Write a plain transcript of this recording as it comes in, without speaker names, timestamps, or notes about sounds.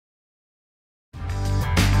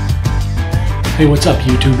Hey, what's up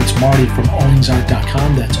YouTube? It's Marty from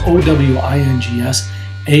owingsart.com. That's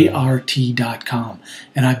OWINGSART.com.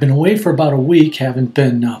 And I've been away for about a week, haven't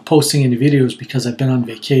been posting any videos because I've been on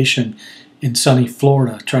vacation in sunny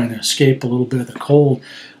Florida, trying to escape a little bit of the cold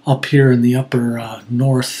up here in the upper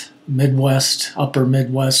north, Midwest, upper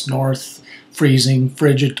Midwest, north, freezing,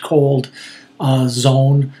 frigid, cold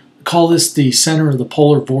zone. I call this the center of the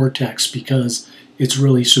polar vortex because it's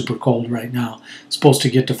really super cold right now. It's supposed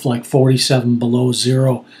to get to like 47 below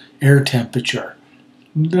zero air temperature.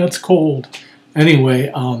 That's cold.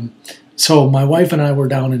 Anyway, so my wife and I were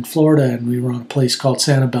down in Florida and we were on a place called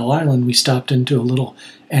Sanibel Island. We stopped into a little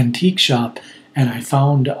antique shop and I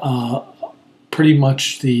found pretty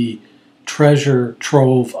much the treasure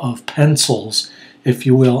trove of pencils, if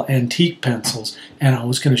you will, antique pencils. And I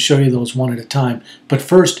was going to show you those one at a time. But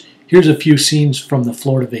first, here's a few scenes from the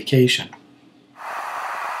Florida vacation.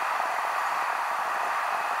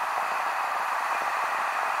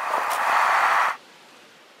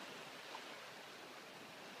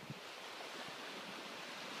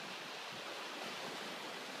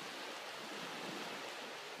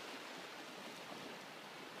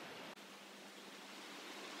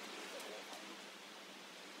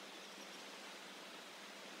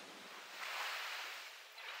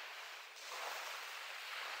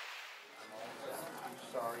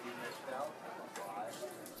 Sorry you missed out.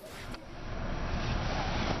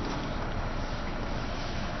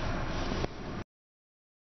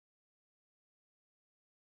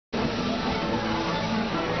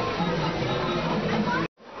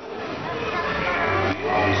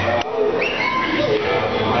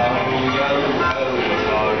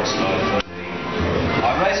 I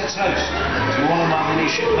raise a toast to all of my many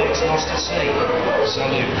shipmates lost at sea.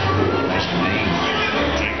 Salute. That's me.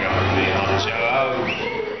 Drink up me on Joe.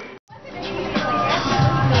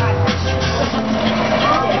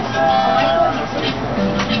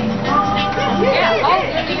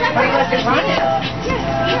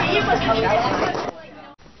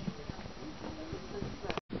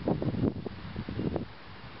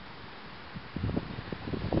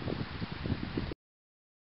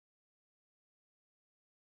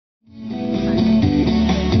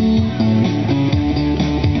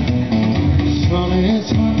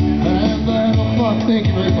 Thank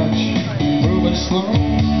you very much. Moving slow,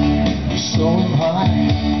 soaring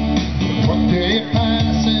high. One day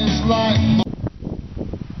passes like.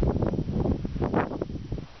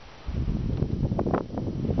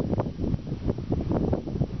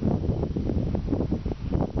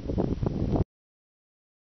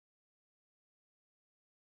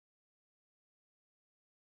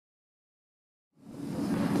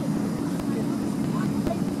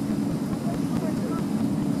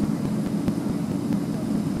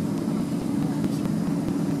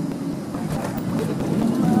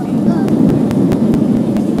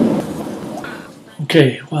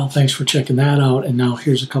 Okay, well, thanks for checking that out. And now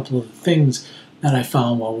here's a couple of things that I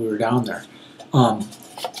found while we were down there.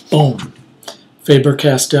 Boom.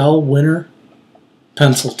 Faber-Castell Winter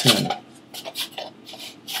Pencil Tin.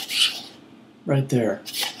 Right there.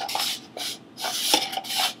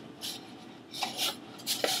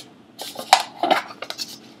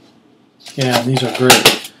 Yeah, these are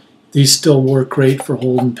great. These still work great for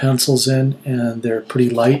holding pencils in, and they're pretty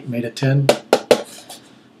light, made of tin.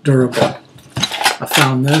 Durable. I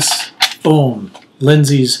found this. Boom.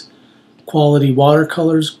 Lindsay's Quality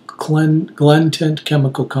Watercolors, Glen Tint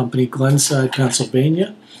Chemical Company, Glenside,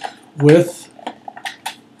 Pennsylvania. With,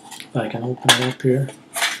 if I can open it up here,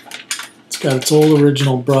 it's got its old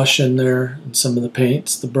original brush in there and some of the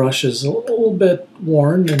paints. The brush is a little bit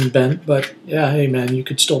worn and bent, but yeah, hey man, you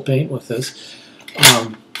could still paint with this.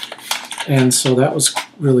 And so that was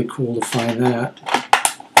really cool to find that.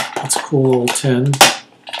 That's a cool little tin.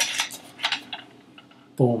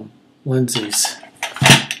 Boom, Lindsay's.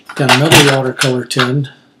 Got another watercolor tin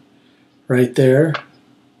right there.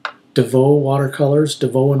 DeVoe Watercolors,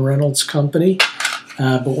 DeVoe and Reynolds Company.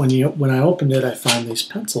 But when I opened it, I found these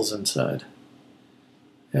pencils inside.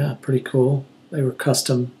 Yeah, pretty cool. They were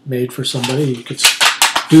custom made for somebody. You could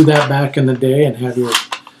do that back in the day and have your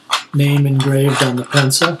name engraved on the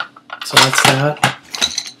pencil. So that's that.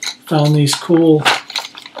 Found these cool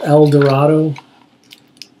Eldorado.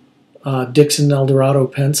 Dixon Eldorado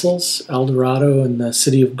pencils, Eldorado and the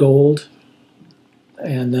City of Gold,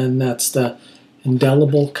 and then that's the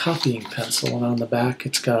indelible copying pencil, and on the back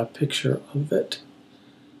it's got a picture of it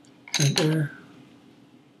right there.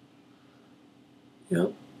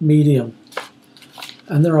 Yep, medium,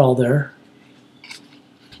 and they're all there.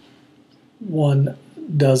 1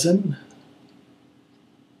 dozen,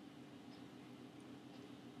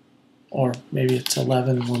 or maybe it's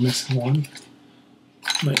 11 and we're missing one.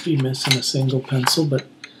 Might be missing a single pencil, but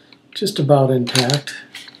just about intact.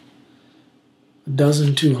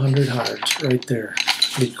 1,200 hearts right there.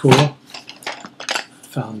 Pretty cool.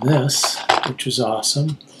 Found this, which was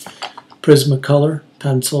awesome. Prismacolor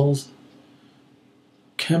pencils.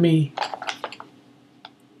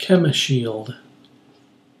 ChemiShield.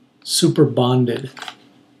 Super bonded.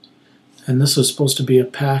 And this was supposed to be a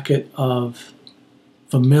packet of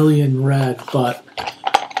vermilion red, but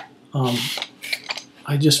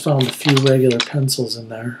I just found a few regular pencils in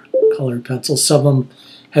there, colored pencils. Some of them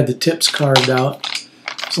had the tips carved out.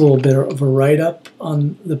 There's a little bit of a write-up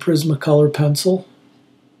on the Prismacolor pencil.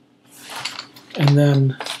 And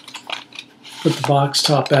then put the box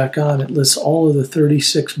top back on. It lists all of the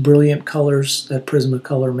 36 brilliant colors that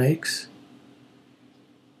Prismacolor makes.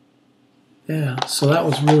 Yeah, so that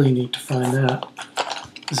was really neat to find that.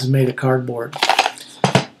 This is made of cardboard.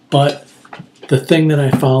 But the thing that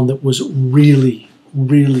I found that was really,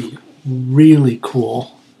 really, really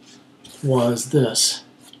cool was this.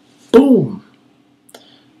 Boom!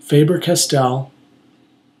 Faber-Castell,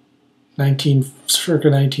 circa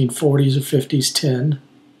 1940s or 50s tin.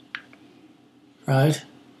 Right?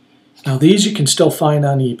 Now these you can still find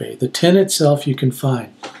on eBay. The tin itself you can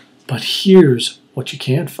find. But here's what you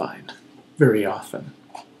can't find very often.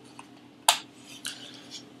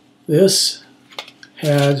 This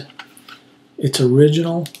had its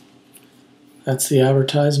original, that's the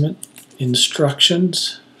advertisement,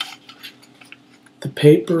 instructions. The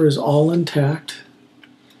paper is all intact.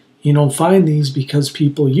 You don't find these because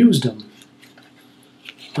people used them.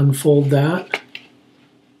 Unfold that.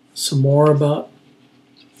 Some more about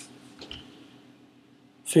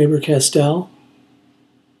Faber-Castell.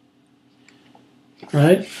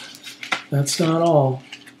 Right? That's not all.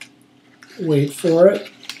 Wait for it.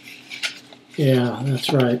 Yeah,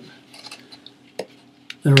 that's right.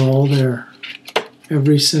 They're all there.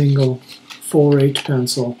 Every single 4H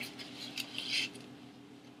pencil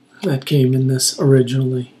that came in this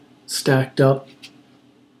originally, stacked up.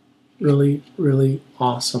 Really, really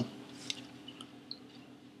awesome.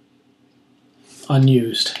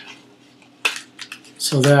 Unused.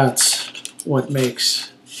 So that's what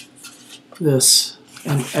makes this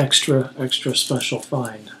an extra, extra special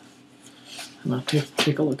find. And I'll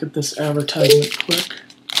take a look at this advertisement quick.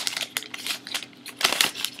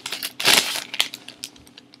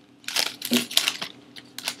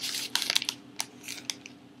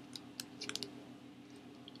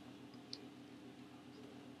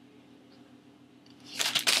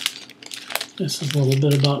 This is a little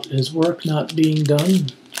bit about his work not being done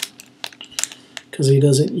because he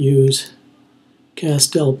doesn't use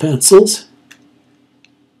Castell pencils.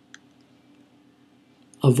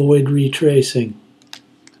 Avoid retracing.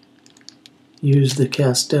 Use the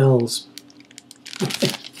Castells.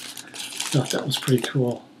 Thought that was pretty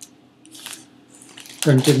cool.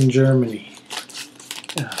 Printed in Germany.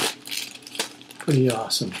 Yeah, pretty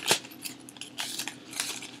awesome.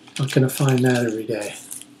 Not gonna find that every day.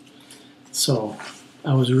 So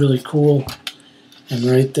that was really cool, and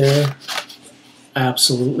right there,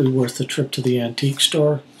 absolutely worth the trip to the antique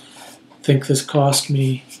store. I think this cost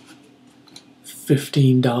me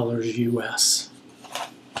 $15 US.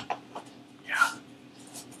 Yeah.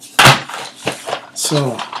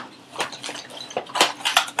 So,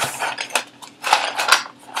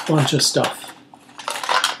 bunch of stuff.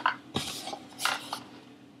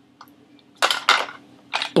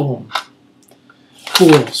 Boom.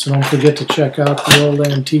 Cool. So don't forget to check out the old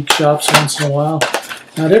antique shops once in a while.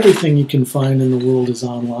 Not everything you can find in the world is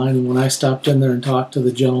online. And when I stopped in there and talked to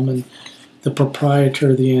the gentleman, the proprietor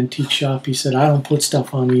of the antique shop, he said, I don't put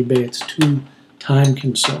stuff on eBay. It's too time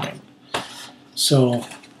consuming. So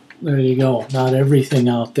there you go. Not everything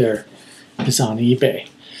out there is on eBay.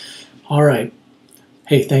 All right.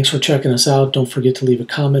 Hey, thanks for checking us out. Don't forget to leave a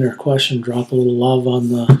comment or question. Drop a little love on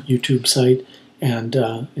the YouTube site. And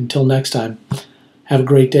until next time, have a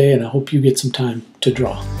great day, and I hope you get some time to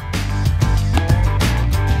draw.